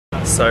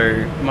So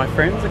my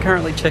friends are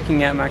currently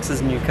checking out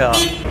Max's new car.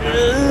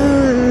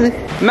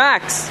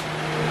 Max,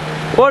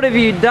 what have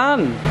you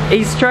done?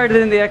 He's traded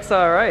in the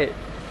XR8.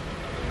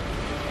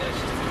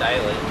 It's just a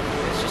daily.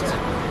 It's just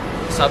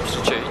a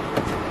substitute.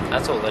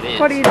 That's all it is.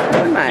 What are you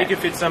doing, mate? You can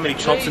fit so many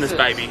chops in this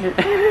baby.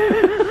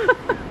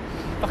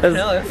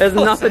 There's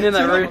nothing in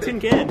that room. Tin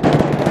can.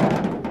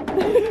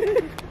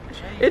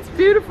 It's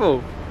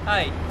beautiful.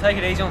 Hey, take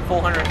it easy on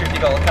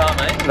 $450 car,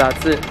 mate.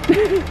 That's it.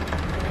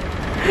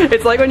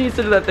 It's like when you used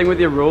to do that thing with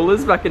your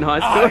rulers back in high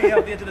school. Oh yeah,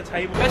 at the end of the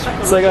table.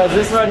 So guys,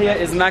 this right here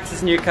is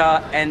Max's new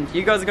car, and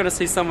you guys are going to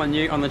see someone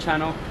new on the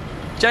channel.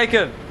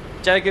 Jacob.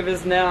 Jacob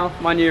is now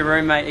my new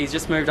roommate. He's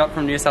just moved up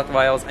from New South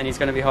Wales, and he's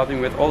going to be helping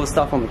with all the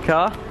stuff on the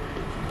car.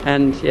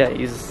 And yeah,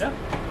 he's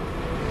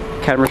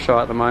camera shy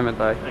at the moment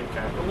though.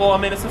 Okay. Well, I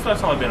mean, it's the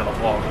first time I've been on a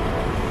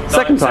vlog.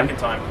 Second time.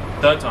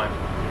 Third time.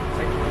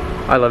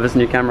 I love this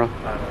new camera.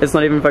 It's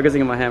not even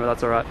focusing on my hand, but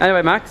that's alright.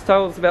 Anyway, Max,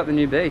 tell us about the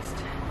new beast.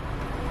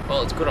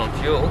 Well, it's good on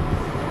fuel.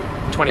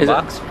 20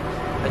 bucks,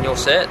 and you're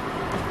set.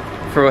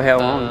 For how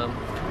long?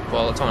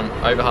 Well, it's on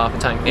over half a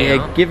tank now.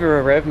 Yeah, give her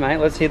a rev, mate.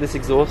 Let's hear this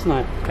exhaust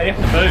note. Hey, you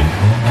have to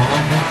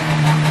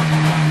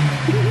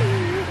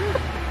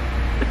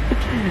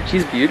move.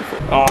 She's beautiful.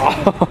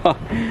 Oh,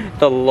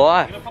 the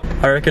life.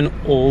 I reckon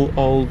all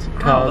old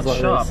cars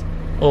like this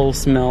all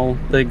smell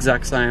the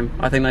exact same.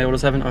 I think they all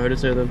just have an odour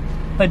to them.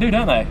 They do,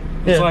 don't they?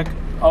 Yeah. It's like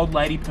old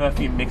lady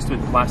perfume mixed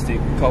with plastic.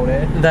 Cold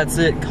air. That's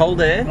it,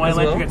 cold air. My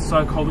electric gets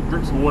so cold it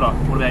drips water.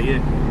 What about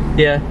you?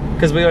 Yeah,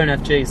 because we got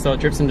an FG, so it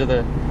drips into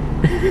the...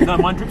 No,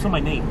 mine drips on my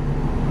knee.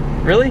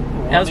 Really?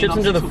 Well, Ours drips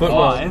into the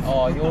footwell.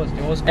 Oh,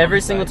 yours.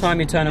 Every single time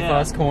you turn a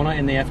fast corner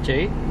in the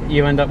FG,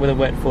 you end up with a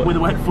wet foot. With a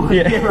wet foot.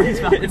 Yeah,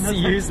 Yeah, it's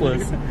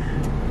useless.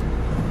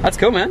 That's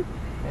cool, man.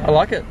 I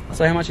like it.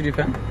 So how much did you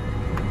spend?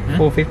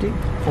 450?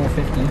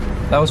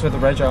 450. That was with the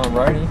rego and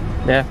roadie.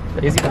 Yeah,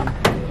 easy done.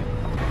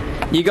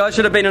 You guys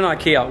should have been in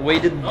IKEA. We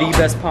did the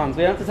best puns.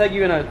 We have to take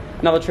you in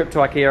another trip to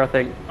IKEA, I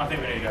think. I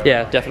think we need to go.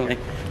 Yeah, definitely.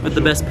 With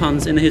the best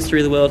puns in the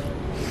history of the world.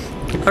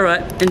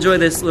 Alright, enjoy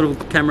this little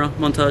camera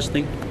montage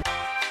thing.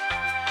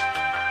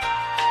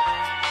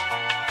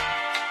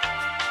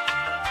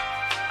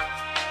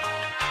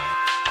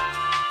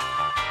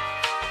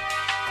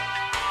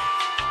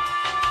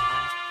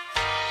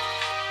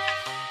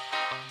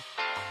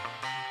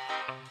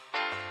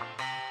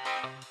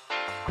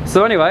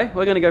 So anyway,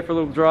 we're gonna go for a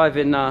little drive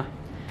in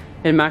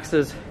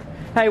Max's.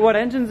 Hey, what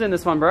engine's in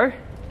this one, bro?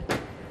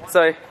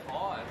 So,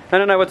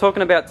 no, we're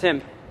talking about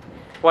Tim.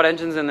 What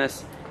engine's in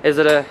this? Is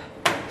it a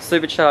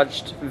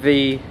supercharged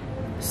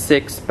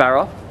V6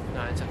 Barra?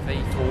 No, it's a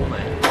V4,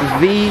 man.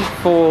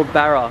 V4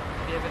 Barra.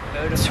 Have you ever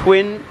heard of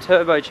Twin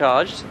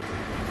turbocharged.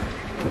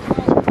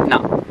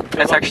 No,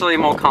 it's actually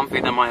more comfy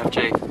than my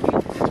FG.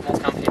 It's more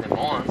comfy than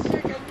mine.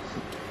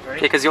 Yeah,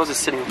 because yours is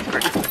sitting on the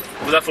ground.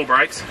 Was that full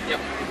brakes? Yep.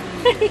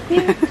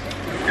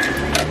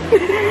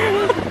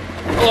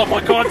 Oh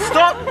my god,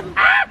 stop!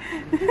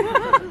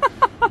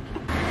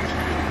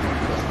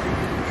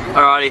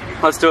 Alrighty,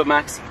 let's do it,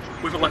 Max.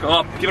 Whip it like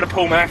up. Give it a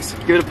pull, Max.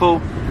 Give it a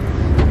pull.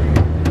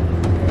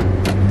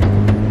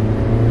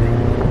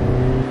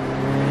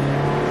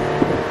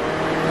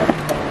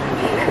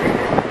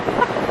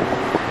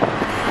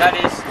 That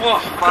is... Oh,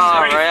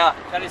 Far out.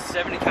 That is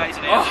 70 k's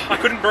an hour. Oh, I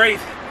couldn't breathe.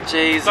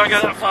 Jeez. Don't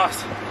go that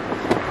fast.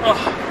 Oh,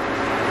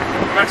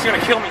 Max, you're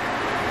gonna kill me.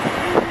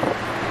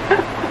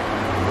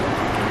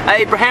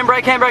 Hey,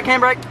 handbrake, handbrake,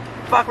 handbrake.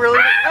 Fuck, really?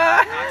 No,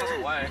 it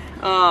doesn't weigh.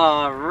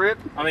 Oh, rip.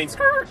 I mean,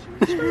 No,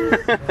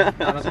 it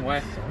doesn't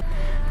weigh.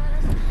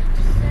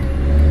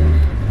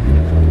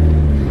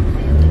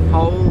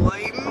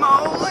 Holy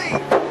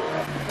moly.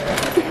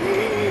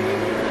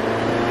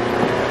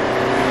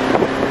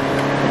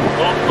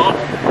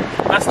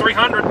 oh, that's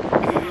 300.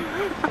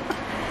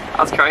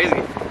 That's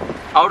crazy.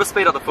 I'll just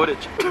speed up the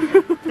footage.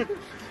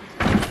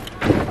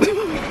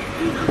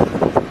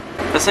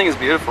 This thing is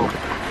beautiful.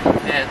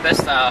 Yeah,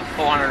 best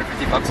 $450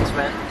 I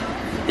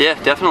spent.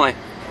 Yeah, definitely.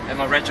 And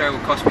my retro will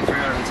cost me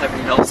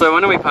 $370. So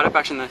when are we paddock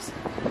bashing this?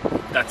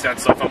 That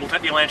sounds so fun. We'll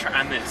take the Elantra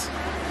and this.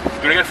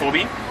 You wanna go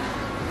 4B?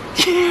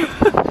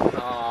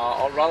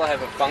 I'd rather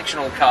have a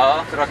functional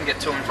car that I can get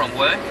to and from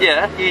work.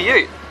 Yeah,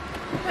 you.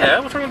 Yeah,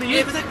 what's wrong with the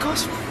Yeah, but that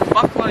costs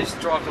fuckloads to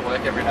drive to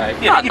work every day.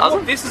 Yeah, No, it you doesn't.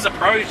 bought this as a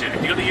project.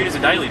 You got the ute as a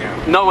daily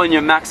now. Not when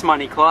you're Max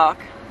Money Clark.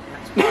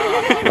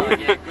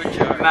 Yeah, good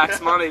joke.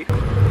 Max Money.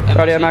 Am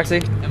I Rightio, seeing-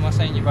 Maxie. Am I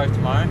seeing you both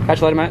tomorrow? Catch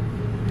you later, mate.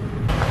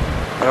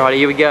 Alrighty,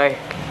 here we go.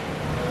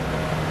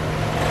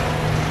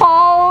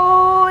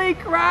 Holy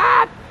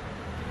crap!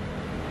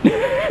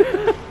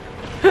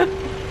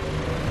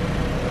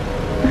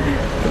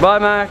 Bye,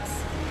 Max.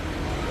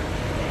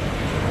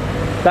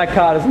 That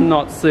car does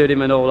not suit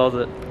him at all,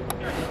 does it?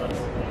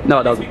 No,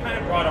 it doesn't. We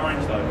painted bright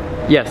orange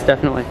though. Yes,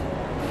 definitely.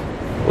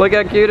 Look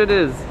how cute it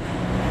is.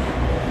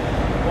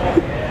 Oh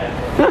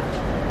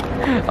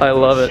yeah. I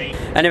love it.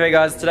 Anyway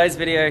guys, today's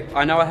video,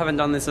 I know I haven't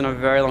done this in a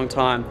very long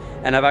time,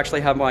 and I've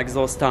actually had my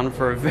exhaust done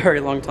for a very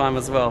long time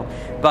as well.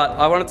 But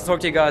I wanted to talk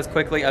to you guys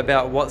quickly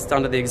about what's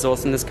done to the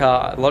exhaust in this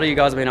car. A lot of you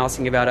guys have been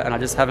asking about it and I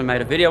just haven't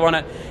made a video on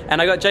it.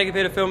 And I got Jacob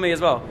here to film me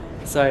as well.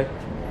 So,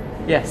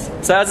 yes.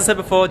 So as I said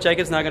before,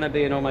 Jacob's now going to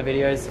be in all my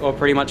videos, or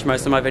pretty much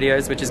most of my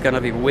videos, which is going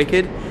to be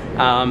wicked.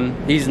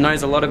 He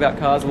knows a lot about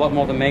cars, a lot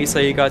more than me, so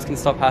you guys can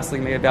stop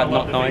hassling me about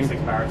not knowing. The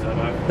V6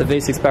 Paraturbo. The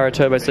V6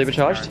 Paraturbo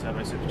supercharged?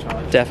 Paraturbo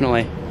supercharged.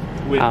 Definitely.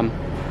 With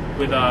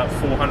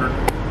 400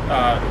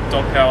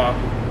 dog power,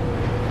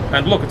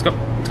 and look, it's got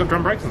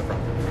drum brakes in the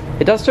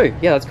front. It does too.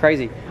 Yeah, that's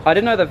crazy. I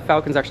didn't know that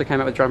Falcons actually came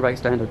out with drum brake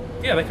standard.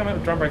 Yeah, they come out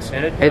with drum brake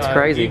standard. It's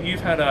crazy.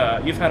 You've had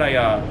a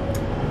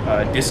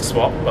disc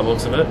swap by the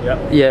looks of it.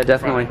 Yep. Yeah,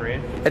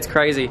 definitely. It's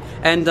crazy.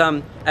 And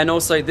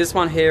also this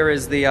one here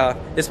is the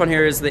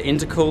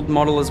intercooled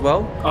model as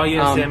well. Oh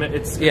yeah,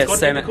 it's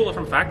got an intercooler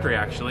from factory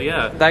actually.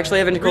 Yeah. They actually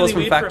have intercoolers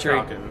from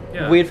factory.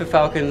 Yeah. Weird for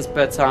Falcons,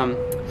 but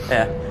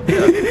yeah.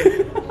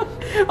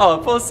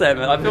 Oh, poor Sam.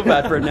 I feel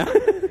bad for him now.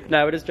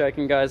 No, we're just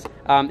joking, guys.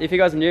 If you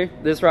guys are new,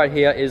 this right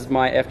here is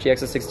my FG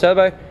Exhaust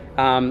Turbo.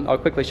 I'll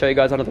quickly show you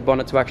guys under the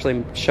bonnet to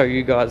actually show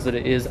you guys that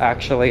it is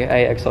actually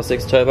a Exhaust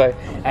 6 Turbo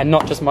and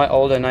not just my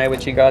old NA,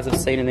 which you guys have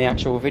seen in the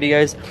actual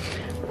videos.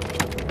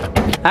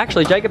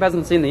 Actually, Jacob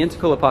hasn't seen the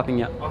intercooler piping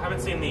yet. I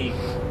haven't seen the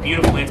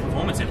beautiful Ants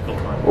Performance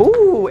intercooler piping.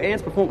 Ooh,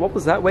 Ants Performance. What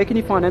was that? Where can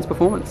you find Ants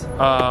Performance?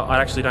 I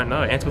actually don't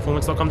know.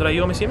 Antsperformance.com.au,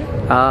 I'm assuming?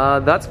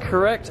 That's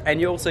correct. And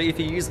you also, if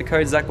you use the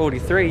code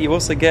ZacBaldy3, you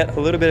also get a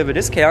little bit of a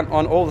discount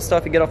on all the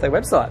stuff you get off their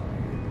website.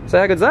 So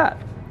how good's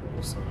that?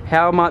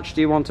 How much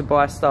do you want to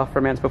buy stuff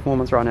from Ants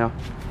Performance right now?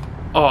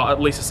 Oh, at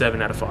least a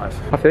 7 out of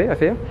 5. I feel you, I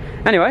feel you.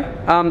 Anyway,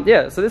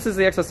 yeah, so this is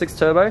the Exhaust 6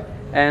 Turbo,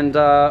 and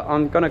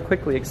I'm going to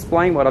quickly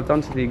explain what I've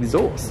done to the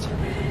exhaust.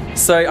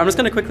 So I'm just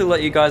going to quickly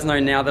let you guys know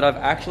now that I've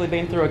actually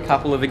been through a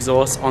couple of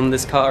exhausts on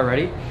this car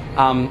already.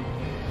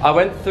 I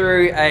went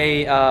through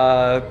a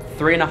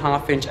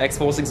 3.5-inch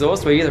X-Force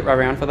exhaust. Were you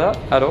around for that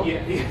at all?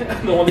 Yeah,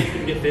 the one that you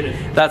couldn't get fitted.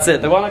 That's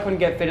it, the one I couldn't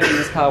get fitted in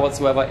this car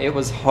whatsoever. It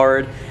was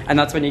horrid, and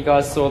that's when you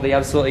guys saw the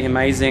absolutely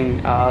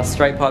amazing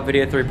straight pipe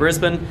video through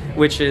Brisbane,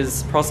 which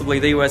is possibly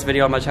the worst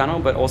video on my channel,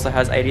 but also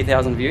has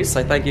 80,000 views,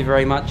 so thank you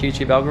very much,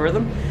 YouTube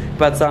algorithm.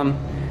 But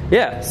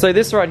yeah, so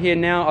this right here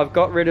now, I've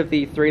got rid of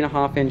the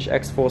 3.5-inch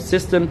X-Force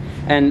system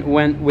and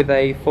went with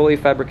a fully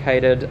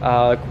fabricated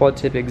quad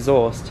tip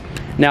exhaust.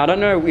 Now, I don't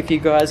know if you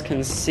guys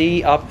can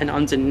see up and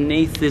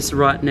underneath this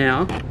right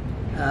now.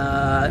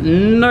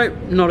 Nope,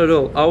 not at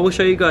all. I will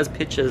show you guys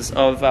pictures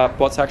of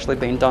what's actually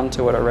been done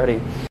to it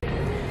already.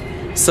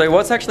 So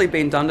what's actually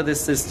been done to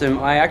this system,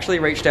 I actually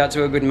reached out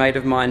to a good mate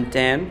of mine,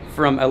 Dan,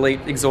 from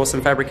Elite Exhausts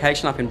and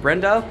Fabrication up in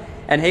Brendale,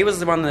 and he was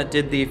the one that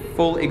did the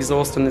full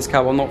exhaust on this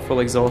car. Well, not full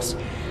exhaust.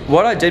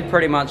 What I did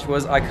pretty much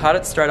was I cut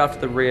it straight after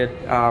the rear,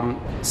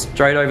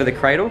 straight over the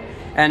cradle,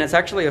 and it's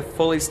actually a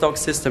fully stock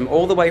system,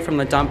 all the way from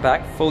the dump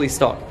back, fully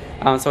stock.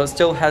 So it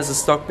still has a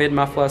stock mid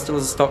muffler, still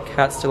has a stock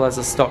cat, still has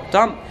a stock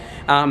dump.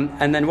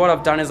 And then what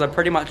I've done is I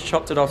pretty much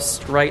chopped it off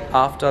straight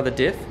after the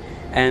diff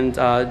and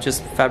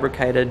just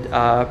fabricated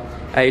a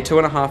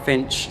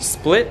 2.5-inch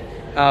split,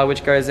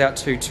 which goes out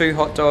to 2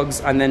 hot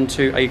dogs and then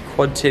to a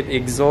quad tip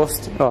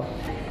exhaust,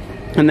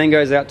 and then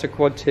goes out to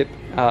quad tip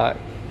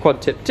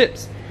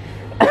tips.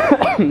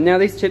 Now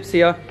these tips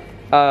here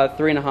are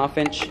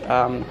 3.5-inch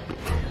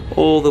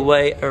all the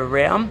way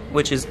around,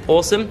 which is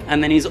awesome.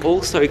 And then he's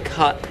also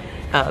cut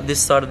this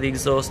side of the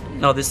exhaust,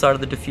 this side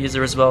of the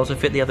diffuser as well, to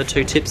fit the other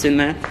 2 tips in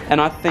there. And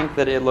I think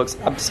that it looks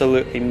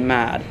absolutely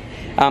mad.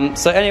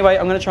 So anyway,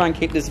 I'm going to try and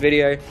keep this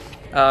video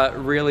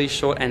really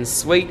short and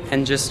sweet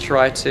and just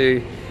try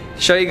to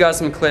show you guys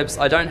some clips.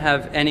 I don't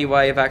have any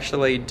way of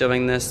actually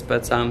doing this,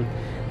 but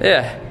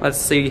yeah, let's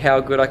see how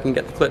good I can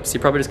get the clips.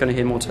 You're probably just going to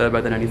hear more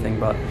turbo than anything,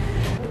 but...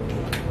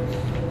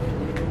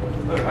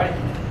 Alright.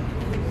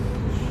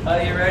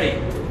 Are you ready?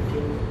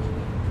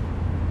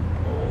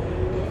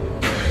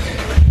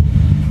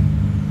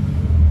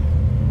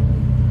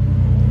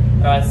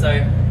 Alright,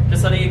 so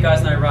just letting you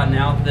guys know right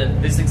now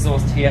that this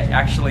exhaust here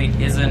actually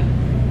isn't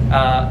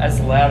as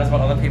loud as what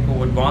other people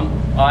would want.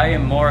 I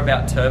am more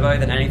about turbo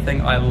than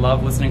anything. I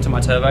love listening to my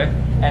turbo.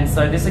 And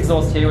so this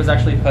exhaust here was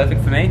actually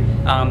perfect for me,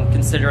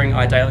 considering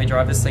I daily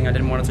drive this thing. I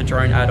didn't want it to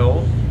drone at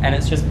all, and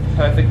it's just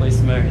perfectly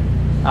smooth.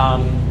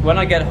 When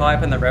I get high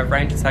up in the rev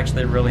range, it's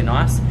actually really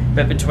nice,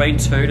 but between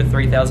 2,000 to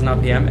 3,000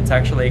 RPM, it's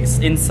actually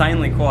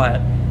insanely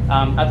quiet.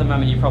 At the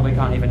moment, you probably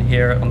can't even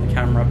hear it on the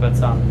camera, but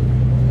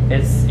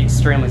it's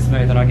extremely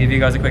smooth, and I'll give you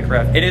guys a quick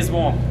rev. It is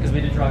warm, because we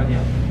did drive it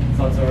here,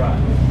 so it's alright.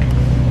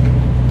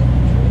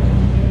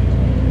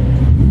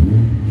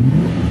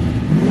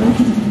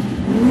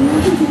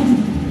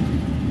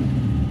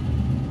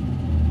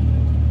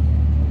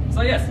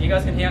 So yes, you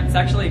guys can hear it's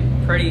actually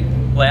pretty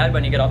loud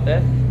when you get up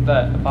there,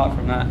 but apart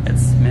from that,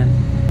 it's mint.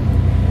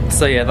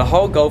 So yeah, the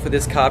whole goal for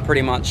this car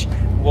pretty much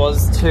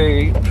was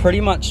to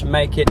pretty much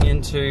make it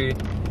into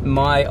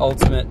my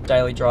ultimate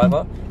daily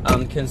driver.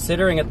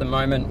 Considering at the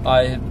moment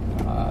I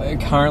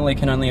currently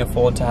can only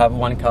afford to have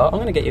one car. I'm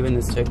gonna get you in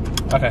this too.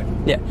 Okay.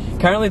 Yeah.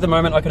 Currently at the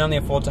moment I can only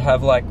afford to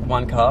have like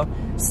one car.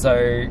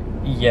 So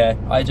yeah,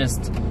 I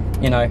just,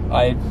 you know,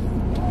 I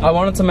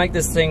wanted to make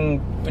this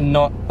thing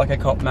not like a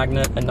cop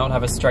magnet and not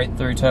have a straight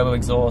through turbo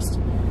exhaust.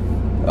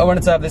 I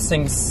wanted to have this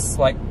thing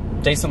like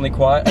decently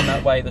quiet, and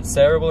that way that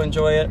Sarah will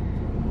enjoy it.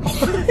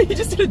 You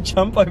just did a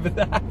jump over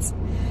that.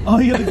 Oh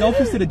yeah, the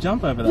golfers did a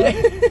jump over that.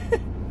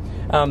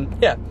 Yeah.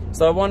 Yeah.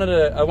 So I wanted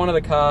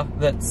a car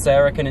that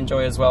Sarah can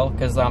enjoy as well,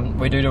 because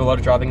we do a lot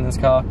of driving in this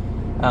car.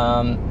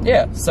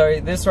 Yeah. So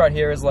this right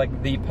here is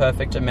like the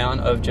perfect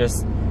amount of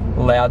just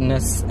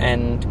loudness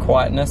and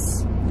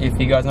quietness, if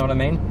you guys know what I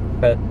mean.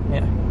 But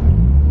yeah.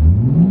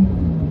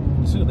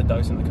 You still got the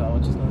dose in the car,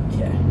 which is nice.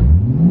 Yeah.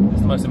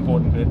 It's the most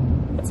important bit.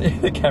 That's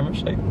it, the camera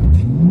shape.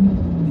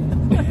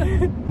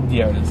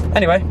 Yeah, it is.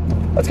 Anyway,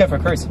 let's go for a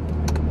cruise.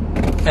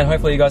 And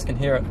hopefully you guys can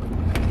hear it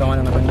going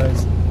on the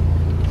windows.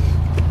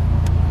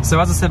 So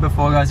as I said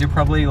before, guys, you'll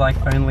probably like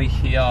only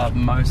hear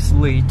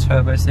mostly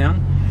turbo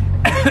sound.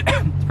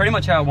 It's pretty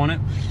much how I want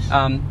it.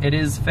 It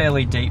is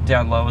fairly deep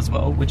down low as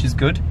well, which is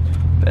good.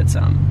 But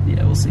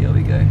yeah, we'll see how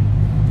we go.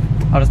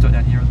 I'll just do it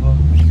down here as well.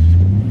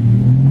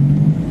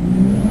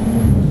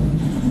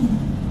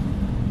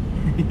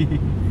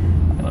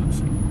 I love this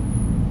thing.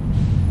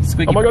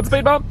 Squeaky Oh my god, brakes.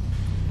 speed bump!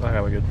 Okay,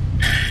 we're good.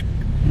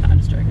 Nah, I'm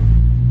just joking.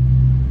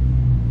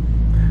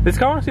 This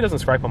car actually doesn't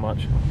scrape on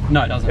much.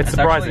 No, it doesn't. It's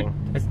surprising.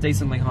 Actually, it's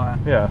decently higher.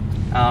 Yeah.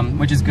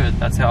 Which is good.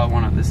 That's how I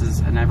want it. This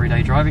is an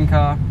everyday driving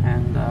car,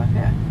 and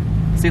yeah,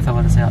 see if they'll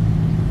let us out.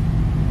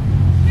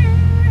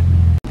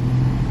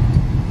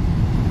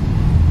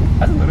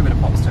 Has a little bit of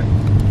pops too.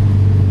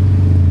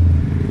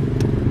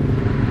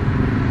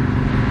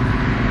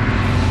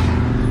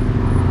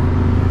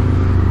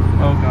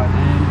 Oh god,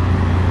 dude.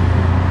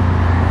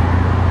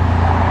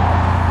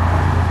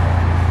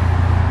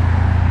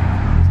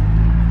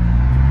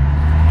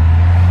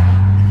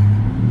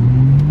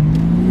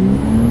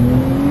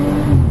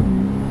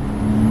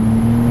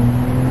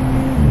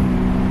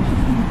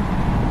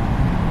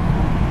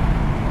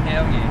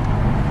 Hell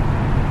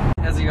yeah.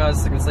 As you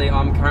guys can see,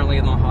 I'm currently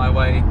on the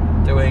highway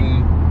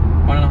doing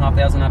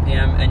 1,500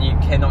 RPM, and you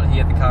cannot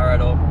hear the car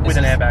at all. With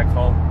an airbag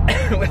fault.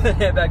 With an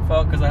airbag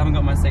fault, because I haven't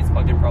got my seats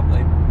plugged in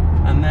properly.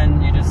 And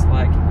then you just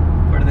like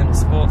put it into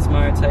sports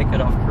mode, take it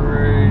off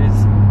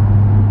cruise.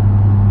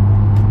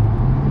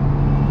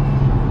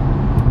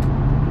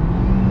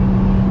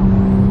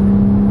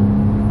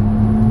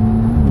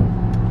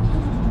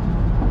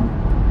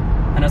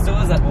 And it still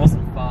has that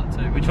awesome fart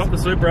too. We chopped the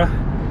Supra.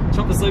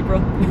 Chop the Supra.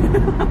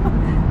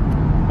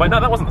 Wait,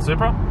 no, that wasn't the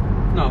Supra.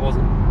 No, it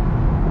wasn't.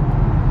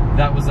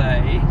 That was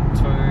a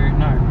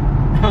no.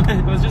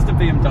 It was just a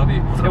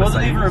BMW. It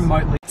wasn't even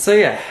remotely. So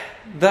yeah,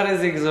 that is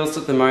the exhaust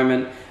at the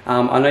moment.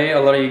 I know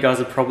a lot of you guys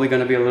are probably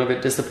going to be a little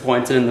bit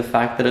disappointed in the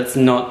fact that it's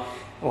not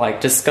like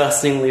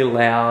disgustingly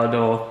loud,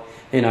 or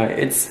you know,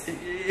 it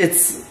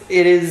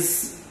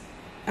is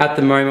at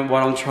the moment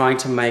what I'm trying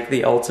to make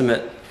the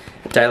ultimate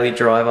daily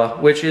driver,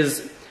 which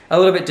is a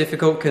little bit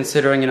difficult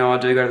considering, you know, I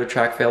do go to the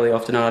track fairly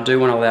often and I do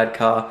want a loud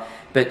car.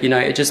 But you know,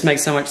 it just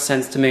makes so much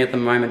sense to me at the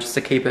moment just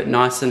to keep it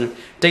nice and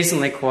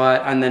decently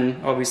quiet, and then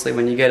obviously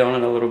when you get on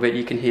it a little bit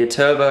you can hear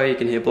turbo, you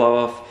can hear blow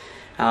off,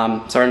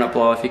 sorry, not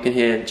blow off, you can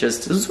hear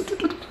just,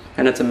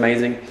 and it's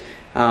amazing.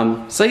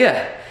 So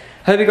yeah,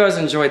 hope you guys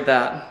enjoyed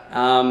that.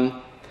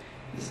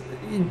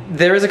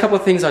 There is a couple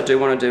of things I do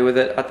want to do with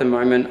it at the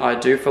moment. I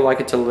do feel like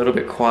it's a little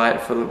bit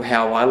quiet for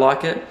how I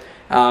like it.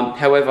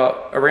 However,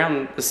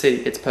 around the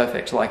city it's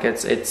perfect. Like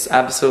it's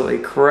absolutely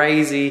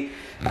crazy.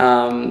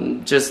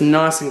 Just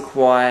nice and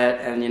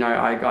quiet, and you know,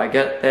 I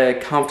get there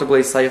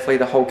comfortably, safely.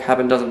 The whole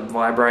cabin doesn't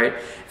vibrate.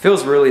 It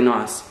feels really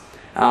nice.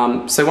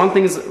 So one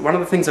of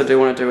the things I do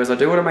want to do is I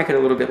do want to make it a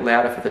little bit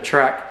louder for the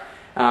track.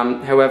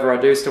 However, I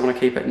do still want to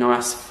keep it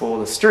nice for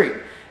the street.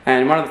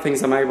 And one of the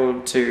things I'm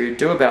able to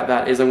do about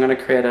that is I'm going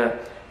to create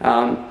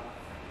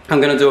I'm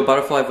going to do a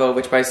butterfly valve,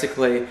 which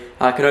basically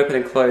can open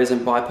and close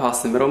and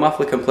bypass the middle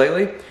muffler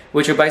completely,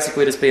 which will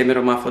basically just be a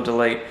middle muffler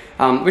delete,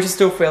 which is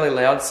still fairly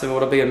loud. So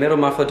it'll be a middle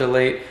muffler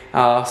delete,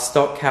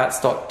 stock cat,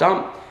 stock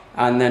dump,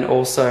 and then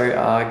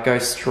also go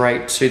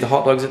straight to the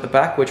hot dogs at the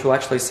back, which will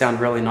actually sound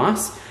really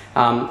nice.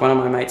 One of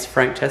my mates,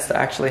 Frank Tester,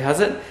 actually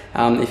has it.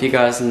 If you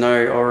guys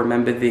know or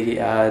remember the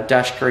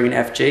Dash Green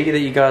FG that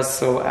you guys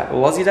saw at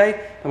Aussie Day,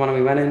 the one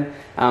we went in,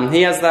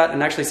 he has that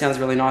and actually sounds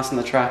really nice on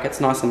the track. It's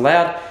nice and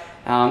loud.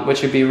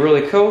 Which would be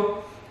really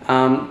cool.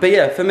 But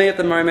yeah, for me at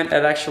the moment,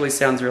 it actually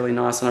sounds really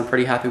nice and I'm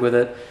pretty happy with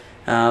it.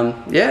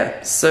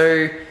 Yeah,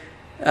 so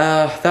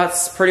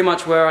that's pretty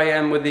much where I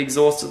am with the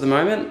exhaust at the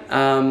moment.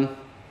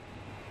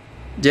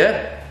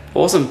 Yeah,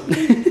 awesome.